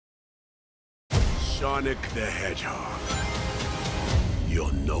Sonic the Hedgehog.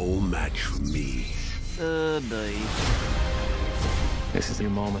 You're no match for me. Boy. This is your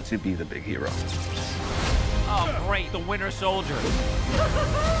moment to be the big hero. Oh, great, the Winter Soldier.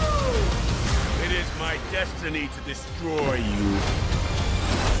 It is my destiny to destroy you.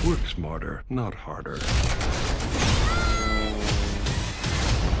 Work smarter, not harder.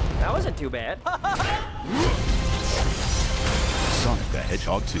 That wasn't too bad. Sonic the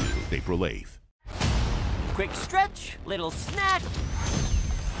Hedgehog 2, April 8th. Quick stretch, little snack.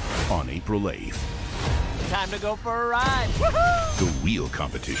 On April 8th, Time to go for a ride. the real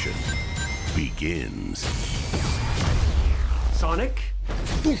competition begins. Sonic,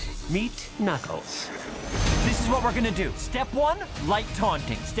 meet Knuckles. This is what we're gonna do. Step 1, light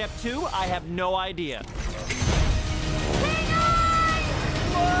taunting. Step 2, I have no idea.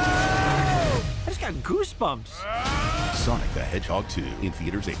 Whoa! I just got goosebumps. Sonic the Hedgehog 2 in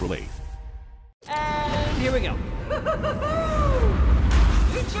theaters April 8th. And here we go.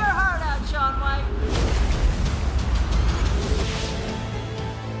 Get your heart out, Shaun White.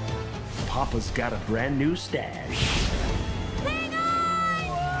 Papa's got a brand new stash.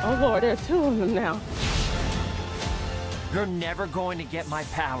 Oh Lord, there are two of them now. You're never going to get my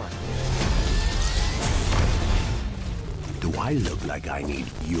power. Do I look like I need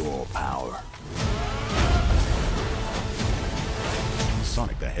your power?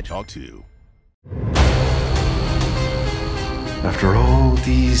 Sonic the Hedgehog 2. After all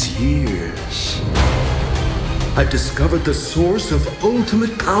these years, I've discovered the source of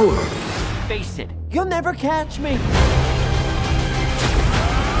ultimate power. Face it, you'll never catch me.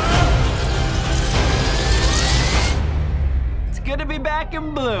 It's good to be back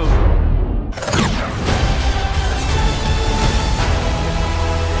in blue.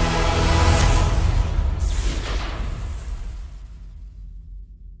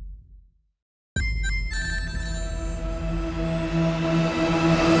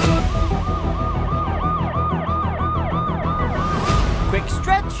 Quick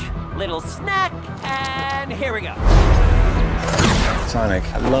stretch, little snack, and here we go. Sonic,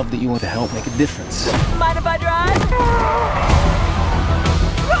 I love that you want to help make a difference. Mind if I drive?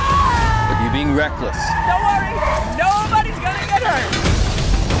 But you're being reckless. Don't worry, nobody's gonna get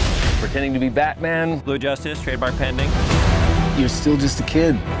hurt. Pretending to be Batman. Blue Justice, trademark pending. You're still just a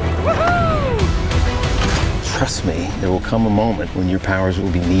kid. Woohoo! Trust me, there will come a moment when your powers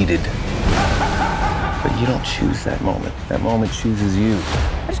will be needed. But you don't choose that moment. That moment chooses you.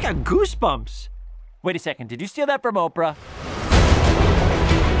 I just got goosebumps. Wait a second, did you steal that from Oprah?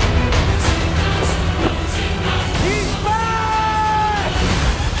 He's back!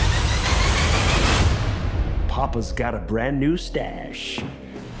 Papa's got a brand new stash.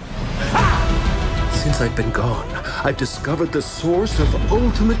 Since I've been gone, I've discovered the source of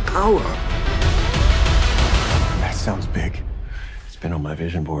ultimate power. That sounds big. It's been on my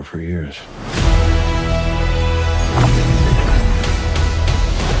vision board for years.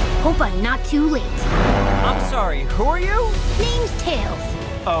 Hope I'm not too late. I'm sorry, who are you? Name's Tails.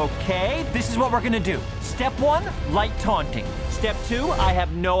 Okay, this is what we're gonna do. Step 1, light taunting. Step 2, I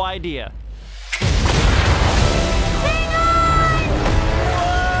have no idea.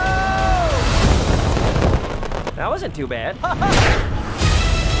 That wasn't too bad.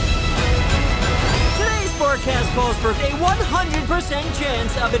 Today's forecast calls for a 100%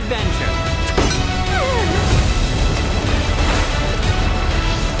 chance of adventure.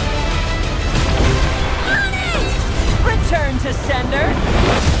 Return to sender.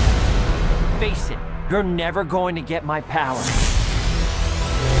 Face it, you're never going to get my power.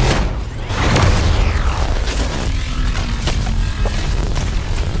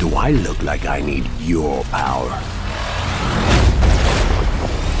 Do I look like I need your power?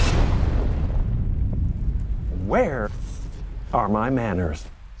 Where are my manners?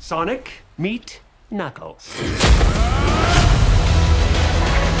 Sonic, meet Knuckles.